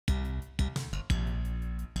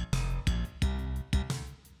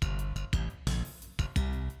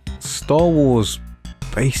Star Wars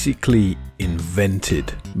basically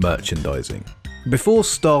invented merchandising. Before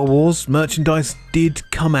Star Wars, merchandise did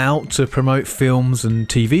come out to promote films and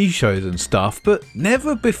TV shows and stuff, but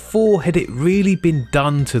never before had it really been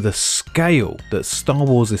done to the scale that Star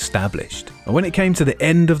Wars established. And when it came to the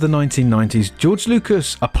end of the 1990s, George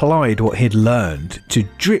Lucas applied what he'd learned to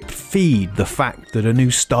drip feed the fact that a new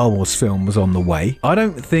Star Wars film was on the way. I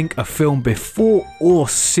don't think a film before or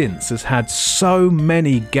since has had so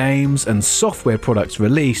many games and software products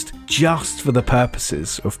released just for the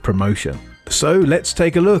purposes of promotion. So let's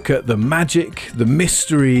take a look at the magic, the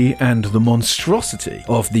mystery, and the monstrosity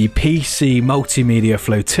of the PC multimedia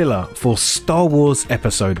flotilla for Star Wars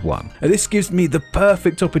Episode 1. And this gives me the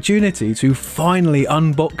perfect opportunity to finally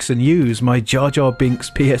unbox and use my Jar Jar Binks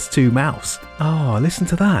PS2 mouse. Oh, listen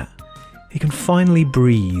to that. He can finally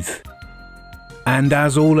breathe. And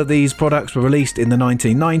as all of these products were released in the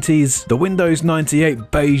 1990s, the Windows 98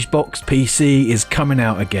 beige box PC is coming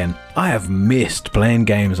out again. I have missed playing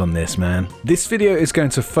games on this, man. This video is going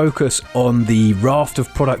to focus on the raft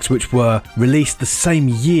of products which were released the same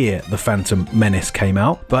year the Phantom Menace came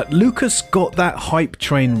out, but Lucas got that hype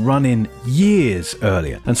train running years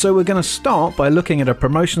earlier. And so we're going to start by looking at a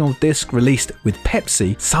promotional disc released with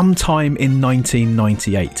Pepsi sometime in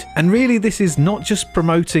 1998. And really, this is not just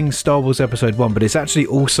promoting Star Wars Episode 1, but it's actually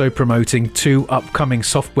also promoting 2 upcoming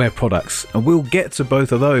software products. And we'll get to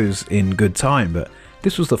both of those in good time, but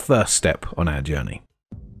this was the first step on our journey.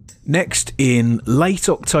 Next, in late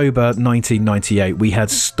October 1998, we had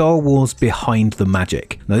Star Wars Behind the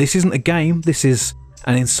Magic. Now, this isn't a game, this is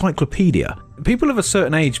an encyclopedia. People of a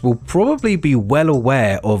certain age will probably be well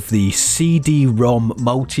aware of the CD-ROM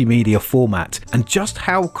multimedia format and just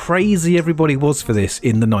how crazy everybody was for this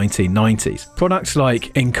in the 1990s. Products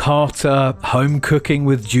like Encarta, Home Cooking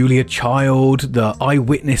with Julia Child, the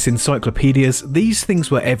Eyewitness encyclopedias, these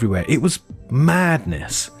things were everywhere. It was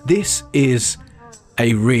madness. This is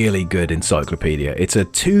a really good encyclopedia. It's a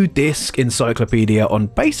 2-disc encyclopedia on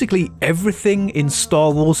basically everything in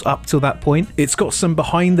Star Wars up till that point. It's got some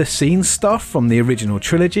behind the scenes stuff from the original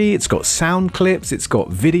trilogy, it's got sound clips, it's got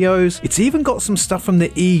videos, it's even got some stuff from the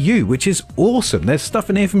EU, which is awesome. There's stuff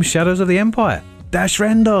in here from Shadows of the Empire. Dash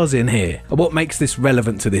Rendar's in here. And what makes this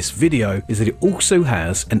relevant to this video is that it also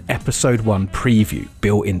has an Episode 1 preview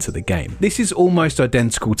built into the game. This is almost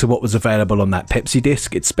identical to what was available on that Pepsi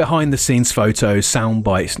disc. It's behind the scenes photos, sound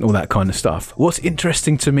bites, and all that kind of stuff. What's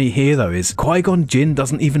interesting to me here though is Qui-Gon Jinn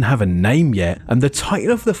doesn't even have a name yet, and the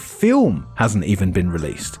title of the film hasn't even been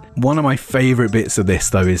released. One of my favourite bits of this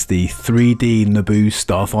though is the 3D Naboo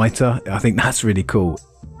starfighter. I think that's really cool.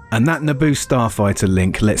 And that Naboo starfighter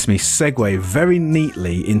link lets me segue very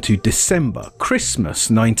neatly into December, Christmas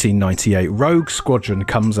 1998. Rogue Squadron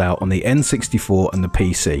comes out on the N64 and the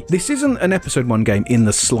PC. This isn't an Episode 1 game in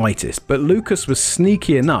the slightest, but Lucas was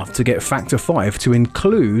sneaky enough to get Factor 5 to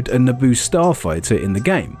include a Naboo starfighter in the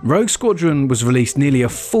game. Rogue Squadron was released nearly a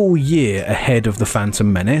full year ahead of the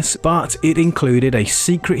Phantom Menace, but it included a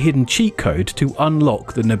secret hidden cheat code to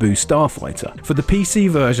unlock the Naboo starfighter. For the PC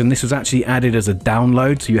version, this was actually added as a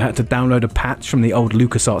download, so you had to download a patch from the old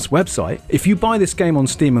LucasArts website. If you buy this game on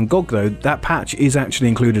Steam and GOG though, that patch is actually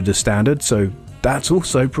included as standard, so that's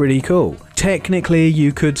also pretty cool. Technically,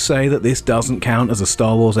 you could say that this doesn't count as a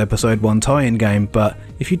Star Wars Episode 1 tie-in game, but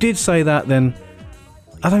if you did say that, then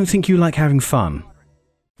I don't think you like having fun.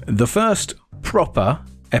 The first proper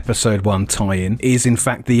Episode 1 tie-in is in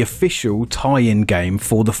fact the official tie-in game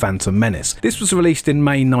for the Phantom Menace. This was released in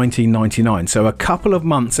May 1999, so a couple of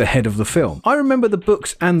months ahead of the film. I remember the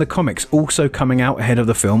books and the comics also coming out ahead of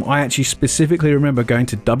the film. I actually specifically remember going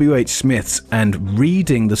to W.H. Smith's and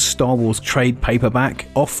reading the Star Wars trade paperback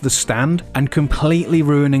off the stand and completely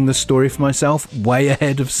ruining the story for myself way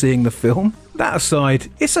ahead of seeing the film. That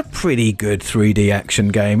aside, it's a pretty good 3D action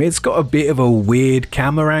game. It's got a bit of a weird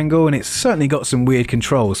camera angle and it's certainly got some weird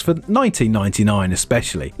controls for 1999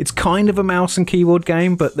 especially. It's kind of a mouse and keyboard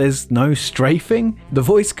game, but there's no strafing. The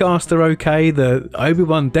voice cast are okay. The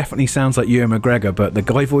Obi-Wan definitely sounds like Ewan McGregor, but the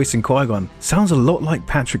guy voicing Qui-Gon sounds a lot like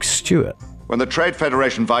Patrick Stewart. When the Trade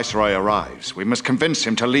Federation Viceroy arrives, we must convince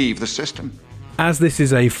him to leave the system. As this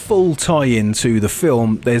is a full tie-in to the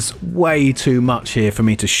film, there's way too much here for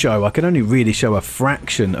me to show. I can only really show a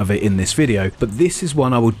fraction of it in this video, but this is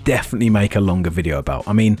one I will definitely make a longer video about.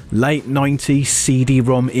 I mean, late 90s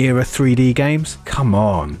CD-ROM era 3D games? Come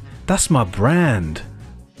on, that's my brand.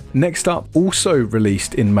 Next up, also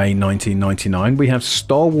released in May 1999, we have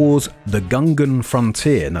Star Wars The Gungan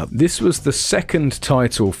Frontier. Now, this was the second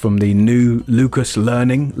title from the new Lucas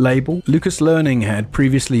Learning label. Lucas Learning had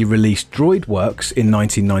previously released Droid Works in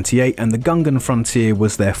 1998, and The Gungan Frontier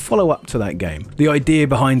was their follow-up to that game. The idea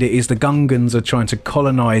behind it is the Gungans are trying to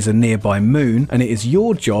colonize a nearby moon, and it is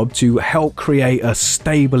your job to help create a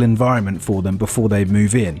stable environment for them before they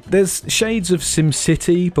move in. There's shades of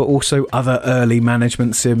SimCity, but also other early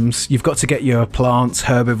management sims. You've got to get your plants,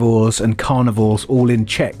 herbivores and carnivores all in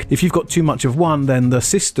check. If you've got too much of one, then the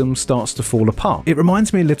system starts to fall apart. It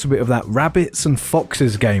reminds me a little bit of that rabbits and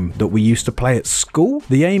foxes game that we used to play at school.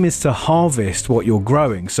 The aim is to harvest what you're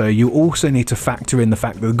growing, so you also need to factor in the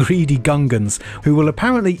fact that the greedy Gungans who will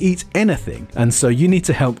apparently eat anything, and so you need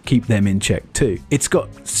to help keep them in check too. It's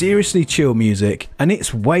got seriously chill music and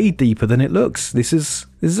it's way deeper than it looks. This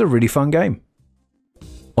is a really fun game.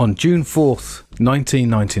 On June 4th,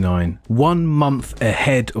 1999, 1 month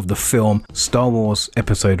ahead of the film, Star Wars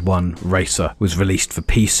Episode 1 Racer was released for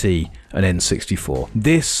PC and N64.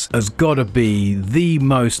 This has got to be the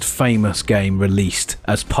most famous game released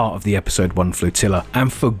as part of the Episode 1 flotilla,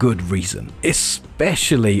 and for good reason,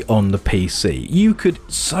 especially on the PC. You could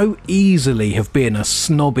so easily have been a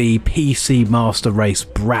snobby PC Master Race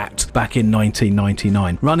brat back in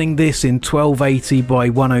 1999, running this in 1280 by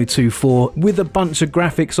 1024 with a bunch of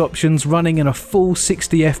graphics options, running in a full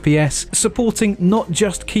 60 FPS, supporting not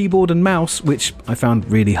just keyboard and mouse, which I found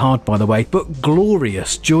really hard by the way, but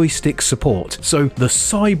glorious joystick support, so the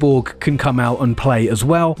cyborg can come out and play as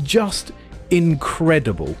well. Just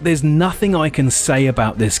incredible. There's nothing I can say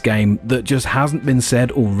about this game that just hasn't been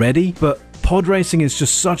said already, but pod racing is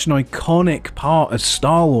just such an iconic part of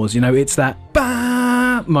Star Wars. You know, it's that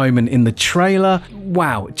bah moment in the trailer.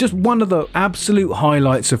 Wow, just one of the absolute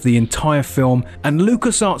highlights of the entire film, and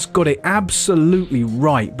LucasArts got it absolutely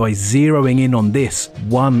right by zeroing in on this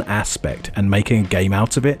one aspect and making a game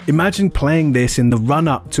out of it. Imagine playing this in the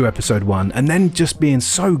run-up to Episode 1 and then just being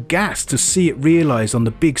so gassed to see it realised on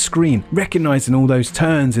the big screen, recognising all those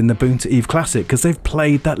turns in the Boonta Eve Classic because they've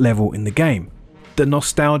played that level in the game. The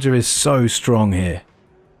nostalgia is so strong here.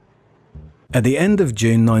 At the end of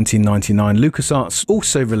June 1999, LucasArts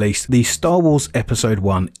also released the Star Wars Episode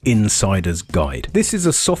 1 Insider's Guide. This is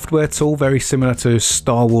a software tool very similar to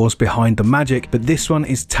Star Wars Behind the Magic, but this one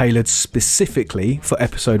is tailored specifically for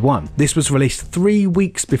Episode 1. This was released 3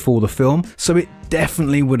 weeks before the film, so it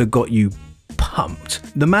definitely would have got you pumped.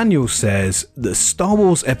 The manual says that Star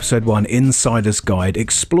Wars Episode 1 Insider's Guide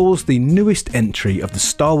explores the newest entry of the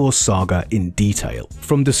Star Wars saga in detail.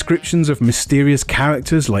 From descriptions of mysterious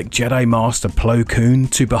characters like Jedi Master Plo Koon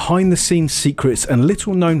to behind-the-scenes secrets and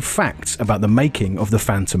little-known facts about the making of the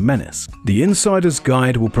Phantom Menace. The Insider's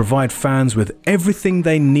Guide will provide fans with everything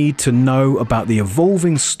they need to know about the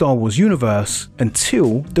evolving Star Wars universe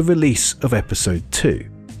until the release of Episode 2.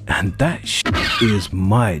 And that is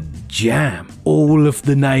my jam. All of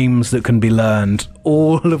the names that can be learned,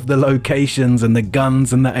 all of the locations and the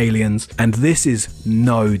guns and the aliens, and this is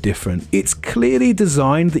no different. It's clearly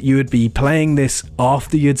designed that you would be playing this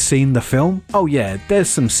after you'd seen the film. Oh yeah, there's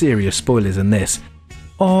some serious spoilers in this.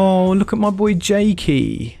 Oh, look at my boy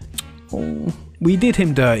Jakey. Oh, we did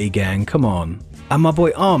him dirty, gang, come on. And my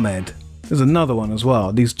boy Ahmed. There's another one as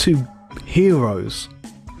well. These two heroes.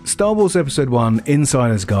 Star Wars Episode 1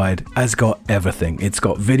 Insider's Guide has got everything. It's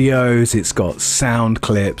got videos, it's got sound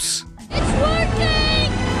clips. It's working!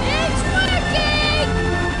 It's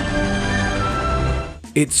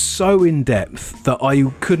working! It's so in-depth that I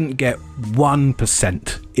couldn't get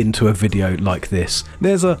 1% into a video like this.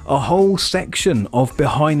 There's a whole section of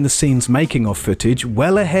behind-the-scenes making-of footage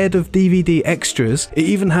well ahead of DVD extras. It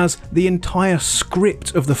even has the entire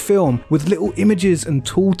script of the film with little images and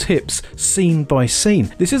tooltips scene by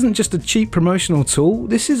scene. This isn't just a cheap promotional tool,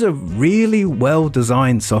 this is a really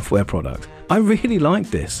well-designed software product. I really like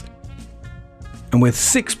this. And with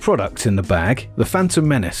 6 products in the bag, The Phantom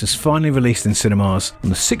Menace is finally released in cinemas on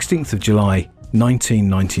the 16th of July,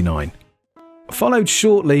 1999. Followed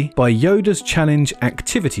shortly by Yoda's Challenge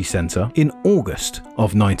Activity Center in August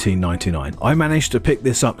of 1999. I managed to pick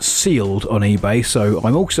this up sealed on eBay, so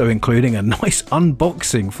I'm also including a nice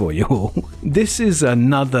unboxing for you all. This is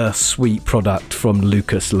another sweet product from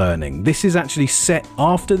Lucas Learning. This is actually set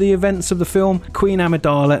after the events of the film. Queen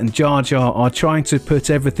Amidala and Jar Jar are trying to put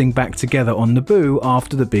everything back together on Naboo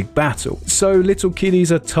after the big battle. So little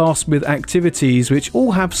kiddies are tasked with activities which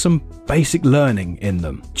all have some basic learning in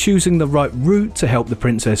them. Choosing the right route Naboo to help the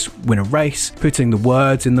princess win a race, putting the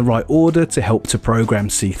words in the right order to help to program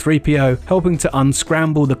C-3PO, helping to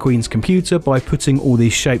unscramble the Queen's computer by putting all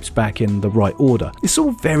these shapes back in the right order. It's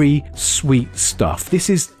all very sweet stuff. This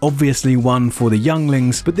is obviously one for the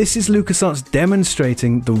younglings, but this is LucasArts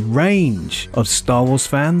demonstrating the range of Star Wars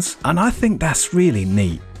fans, and I think that's really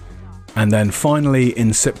neat. And then finally,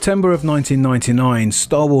 in September of 1999,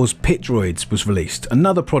 Star Wars Pit Droids was released,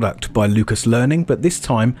 another product by Lucas Learning, but this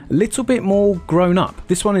time a little bit more grown up.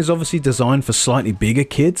 This one is obviously designed for slightly bigger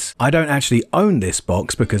kids. I don't actually own this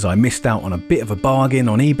box because I missed out on a bit of a bargain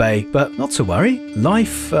on eBay, but not to worry,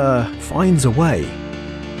 life finds a way.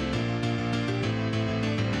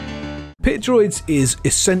 Pit Droids is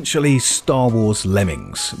essentially Star Wars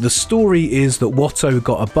Lemmings. The story is that Watto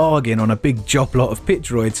got a bargain on a big job lot of Pit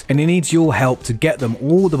Droids, and he needs your help to get them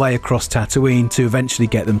all the way across Tatooine to eventually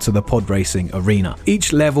get them to the pod racing arena.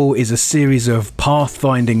 Each level is a series of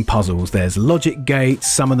pathfinding puzzles. There's logic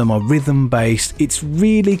gates, some of them are rhythm based. It's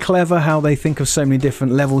really clever how they think of so many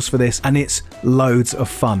different levels for this, and it's loads of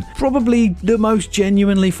fun. Probably the most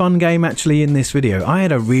genuinely fun game actually in this video. I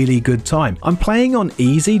had a really good time. I'm playing on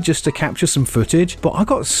easy just to capture some footage, but I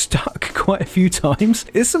got stuck quite a few times.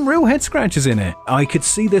 There's some real head scratches in it. I could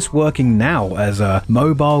see this working now as a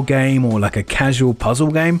mobile game or like a casual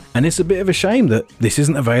puzzle game, and it's a bit of a shame that this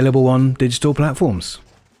isn't available on digital platforms.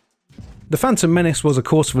 The Phantom Menace was of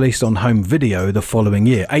course released on home video the following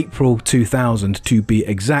year, April 2000 to be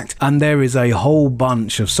exact, and there is a whole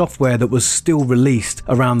bunch of software that was still released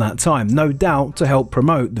around that time, no doubt to help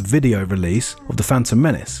promote the video release of the Phantom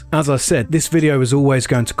Menace. As I said, this video is always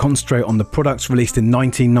going to concentrate on the products released in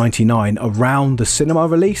 1999 around the cinema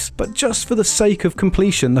release, but just for the sake of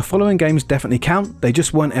completion, the following games definitely count. They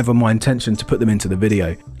just weren't ever my intention to put them into the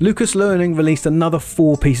video. Lucas Learning released another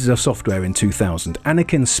 4 pieces of software in 2000,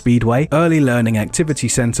 Anakin's Speedway, Early Learning Activity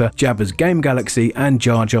Center, Jabba's Game Galaxy, and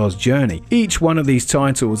Jar Jar's Journey. Each one of these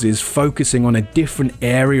titles is focusing on a different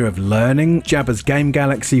area of learning. Jabba's Game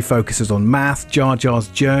Galaxy focuses on math, Jar Jar's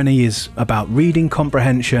Journey is about reading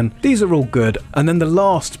comprehension. These are all good. And then the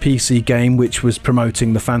last PC game which was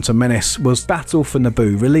promoting the Phantom Menace was Battle for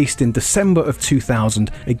Naboo, released in December of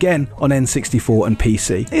 2000, again on N64 and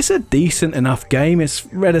PC. It's a decent enough game, it's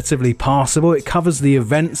relatively passable, it covers the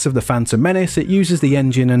events of the Phantom Menace, it uses the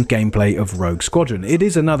engine and gameplay of Rogue Squadron. It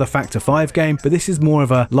is another Factor 5 game, but this is more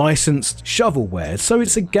of a licensed shovelware, so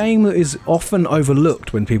it's a game that is often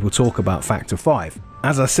overlooked when people talk about Factor 5.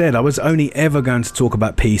 As I said, I was only ever going to talk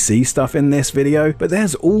about PC stuff in this video, but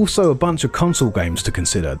there's also a bunch of console games to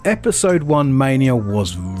consider. Episode 1 mania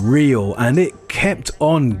was real, and it kept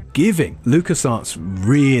on giving. LucasArts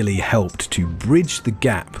really helped to bridge the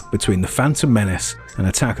gap between the Phantom Menace and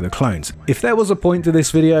Attack of the Clones. If there was a point to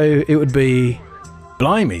this video, it would be,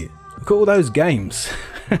 blimey, look at all those games.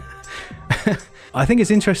 I think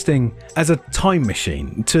it's interesting as a time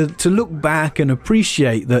machine to look back and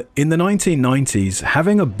appreciate that in the 1990s,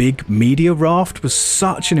 having a big media raft was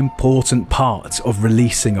such an important part of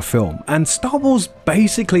releasing a film, and Star Wars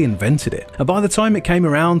basically invented it. And by the time it came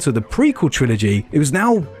around to the prequel trilogy, it was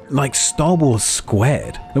now like Star Wars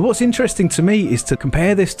squared. Now what's interesting to me is to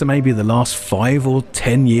compare this to maybe the last 5 or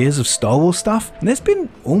 10 years of Star Wars stuff, and there's been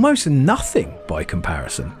almost nothing by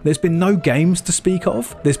comparison. There's been no games to speak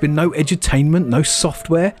of, there's been no edutainment, no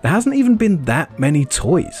software, there hasn't even been that many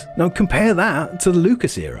toys. Now compare that to the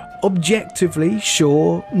Lucas era. Objectively,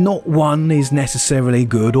 sure, not one is necessarily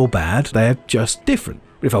good or bad, they're just different.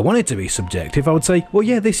 But if I wanted to be subjective, I would say, well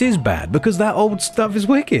yeah, this is bad because that old stuff is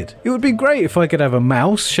wicked. It would be great if I could have a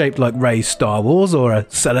mouse shaped like Rey's Star Wars or a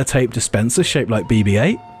sellotape dispenser shaped like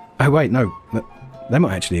BB-8. Oh wait, no, they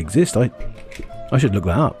might actually exist. I should look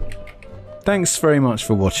that up. Thanks very much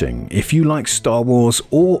for watching. If you like Star Wars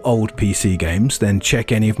or old PC games, then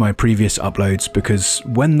check any of my previous uploads, because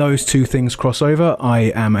when those two things cross over,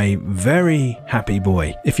 I am a very happy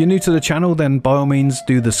boy. If you're new to the channel, then by all means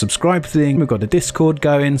do the subscribe thing. We've got a Discord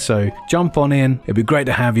going, so jump on in. It'd be great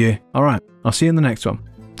to have you. Alright, I'll see you in the next one.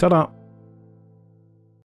 Ta-da!